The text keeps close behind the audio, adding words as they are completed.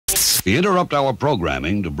hits. We interrupt our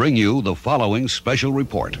programming to bring you the following special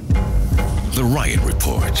report. The Ryan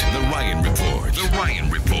Report. The Ryan Report. The Ryan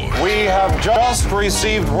Report. We have just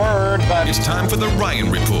received word that It's time for the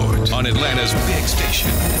Ryan Report on Atlanta's big station,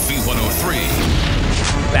 V103.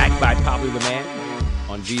 Backed by Popular Demand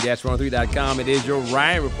on V-103.com. It is your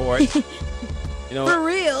Ryan Report. You know, For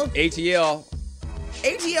real. ATL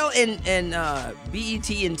and BET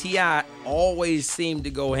and T.I. always seem to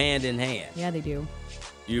go hand in hand. Yeah, they do.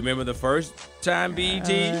 You remember the first time BET?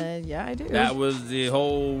 Yeah, I do. That was the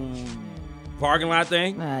whole parking lot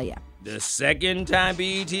thing. Yeah. The second time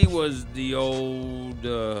BET was the old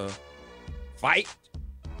fight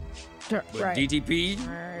with Right. DTP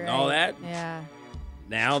and all that. Yeah.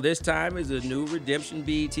 Now this time is a new redemption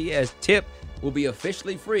BET as Tip will be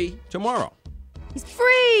officially free tomorrow. He's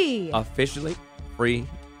free. Officially free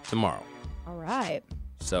tomorrow. All right.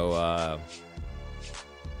 So, What's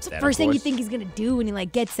the that, first of thing you course- think he's going to do when he,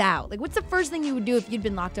 gets out? What's the first thing you would do if you'd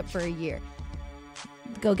been locked up for a year?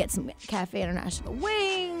 Go get some Cafe International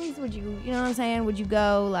wings? Would you, you know what I'm saying? Would you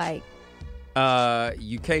go,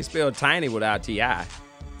 you can't spell tiny without T.I.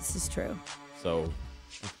 this is true. So,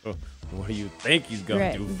 what do you think he's going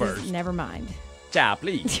Right. to do Just first? Never mind. Child,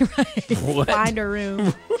 please. Right. What? Find a room.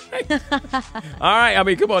 All right. I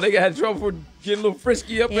mean, come on. They had trouble for getting a little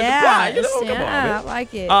frisky up in the pot. You know? Come on, I man.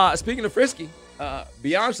 like it. Speaking of frisky,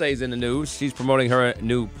 Beyonce's in the news. She's promoting her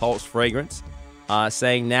new Pulse fragrance,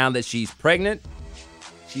 saying now that she's pregnant,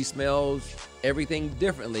 she smells everything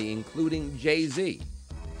differently, including Jay-Z.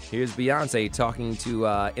 Here's Beyonce talking to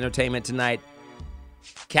Entertainment Tonight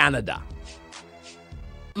Canada.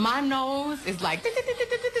 My nose is like,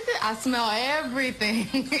 I smell everything.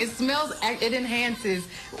 It enhances.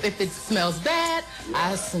 If it smells bad,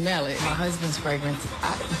 I smell it. My husband's fragrance,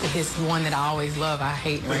 it's one that I always love. I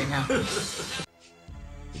hate right now.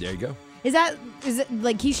 There you go. Is it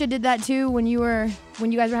like Keisha did that too when you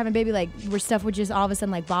guys were having a baby? Where stuff would just all of a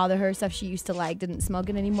sudden bother her, stuff she used to didn't smell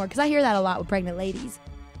good anymore? Because I hear that a lot with pregnant ladies.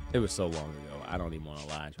 It was so long ago. I don't even want to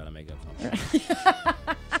lie and try to make up something.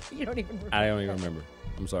 You don't even remember. I don't even remember.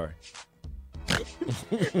 I'm sorry.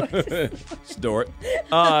 Snort.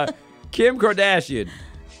 Kim Kardashian,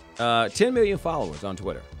 10 million followers on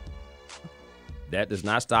Twitter. That does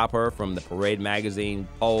not stop her from the Parade magazine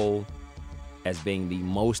poll as being the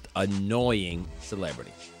most annoying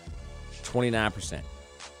celebrity. 29%.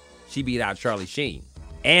 She beat out Charlie Sheen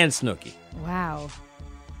and Snooki Wow.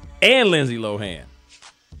 and Lindsay Lohan.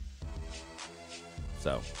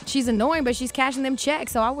 So, She's annoying, but she's cashing them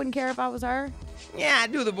checks, so I wouldn't care if I was her. yeah, I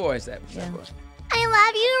do the voice. That Yeah. voice. I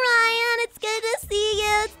love you, Ryan. It's good to see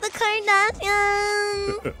you. It's the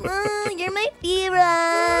Kardashians. You're my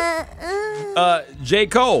favorite. J.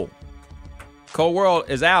 Cole. Cole World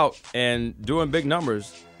is out and doing big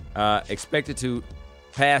numbers. Expected to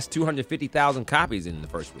pass 250,000 copies in the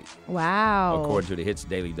first week, Wow. according to the Hits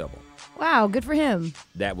Daily Double. Wow, good for him.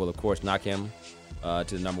 That will, of course, knock him to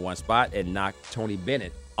the number one spot and knock Tony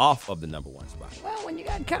Bennett off of the number one spot. Well, when you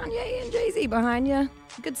got Kanye and Jay-Z behind you,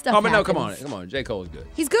 good stuff Oh, but no, happens. come on. J. Cole is good.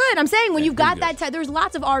 He's good. I'm saying when Yeah, you've got he's that type, there's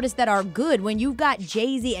lots of artists that are good. When you've got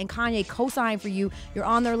Jay-Z and Kanye co-sign for you, you're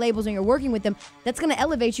on their labels and you're working with them, that's going to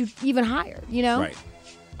elevate you even higher, you know?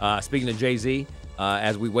 Right. Speaking of Jay-Z,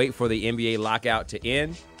 as we wait for the NBA lockout to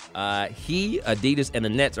end, Adidas, and the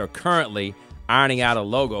Nets are currently ironing out a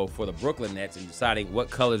logo for the Brooklyn Nets and deciding what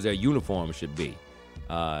colors their uniform should be.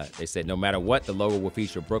 They said no matter what, the logo will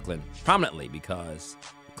feature Brooklyn prominently because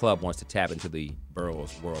the club wants to tap into the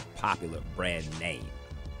borough's world popular brand name.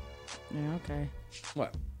 Yeah, okay.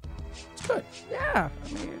 What? It's good. Yeah. I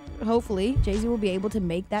mean, hopefully, Jay-Z will be able to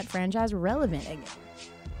make that franchise relevant again.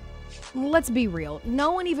 Let's be real.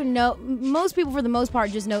 No one even most people for the most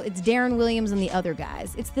part just know it's Darren Williams and the other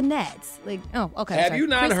guys. It's the Nets. Okay. Have sorry. you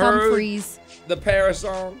not Chris heard Humphries. the Paris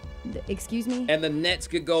song? Excuse me? And the Nets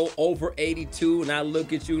could go over 82, and I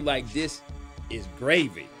look at you like this is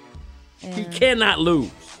gravy. He cannot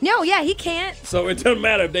lose. No, yeah, he can't. So it doesn't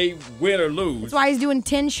matter if they win or lose. That's why he's doing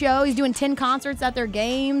 10 shows. He's doing 10 concerts at their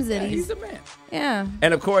games. And He's the man. Yeah.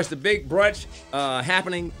 And, of course, the big brunch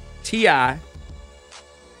happening, T.I.,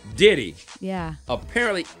 Diddy, Yeah.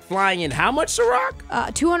 apparently flying in how much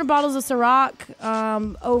Ciroc? 200 bottles of Ciroc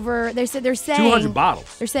they're saying 200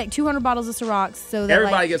 bottles. They're saying 200 bottles of Ciroc so that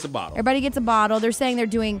Everybody gets a bottle. Everybody gets a bottle. They're saying they're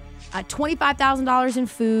doing $25,000 in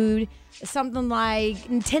food, something like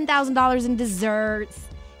 $10,000 in desserts.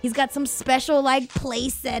 He's got some special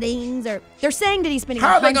place settings, or they're saying that he's spending.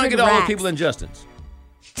 How are they going to get all the racks. people in Justin's?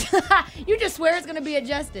 You just swear it's going to be at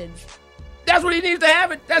Justin's. That's what he needs to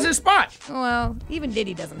have it. That's his spot. Well, even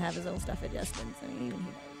Diddy doesn't have his own stuff at Justin's. I mean, even he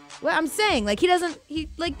knows. Well, I'm saying, like, he's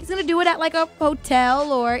gonna do it at like a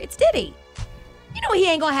hotel or it's Diddy. You know he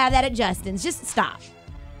ain't gonna have that at Justin's. Just stop.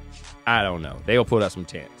 I don't know. They'll put up some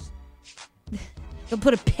tents He'll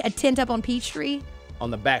put a tent up on Peachtree.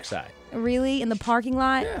 on the backside. Really? In the parking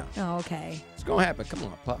lot? Yeah. Oh, okay. It's gonna happen. Come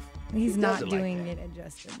on, Puff. He's He not does it like doing that. it at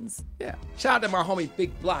Justin's. Yeah. Shout out to my homie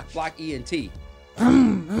Big Block ENT.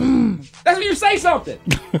 That's when you say something.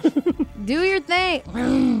 Do your thing.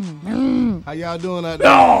 How y'all doing out there?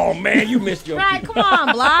 Oh man, you missed your Right, beat. come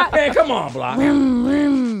on, Block. Man, come on, Block.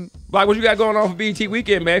 Block, what you got going on for BET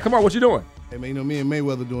weekend, man? Come on, what you doing? Hey, man, you know, me and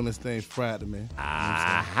Mayweather doing this thing Friday, man.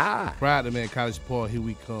 Aha. Friday, man, College Park, here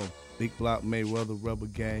we come. Big Block, Mayweather, Rubber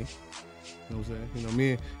Gang. You know what I'm saying?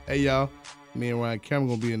 You know, hey, y'all, me and Ryan Cameron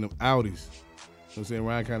gonna be in them Audis. You know what I'm saying?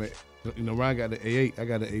 Ryan kind of, Ryan got the A8, I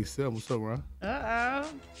got the A7. What's up, Ryan? Uh-oh.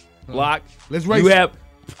 Block. Let's race You it. have.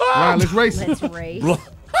 Ryan, let's race it. Let's race.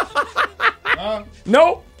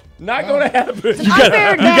 Nope. Not gonna happen. Unfair You got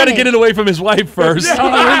to advantage. get it away from his wife first.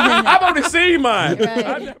 I've only seen mine.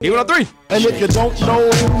 Right. He went on 3. And if you don't know,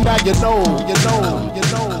 now you know, you know, you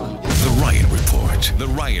know. The Ryan Report. The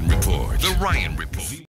Ryan Report. The Ryan Report.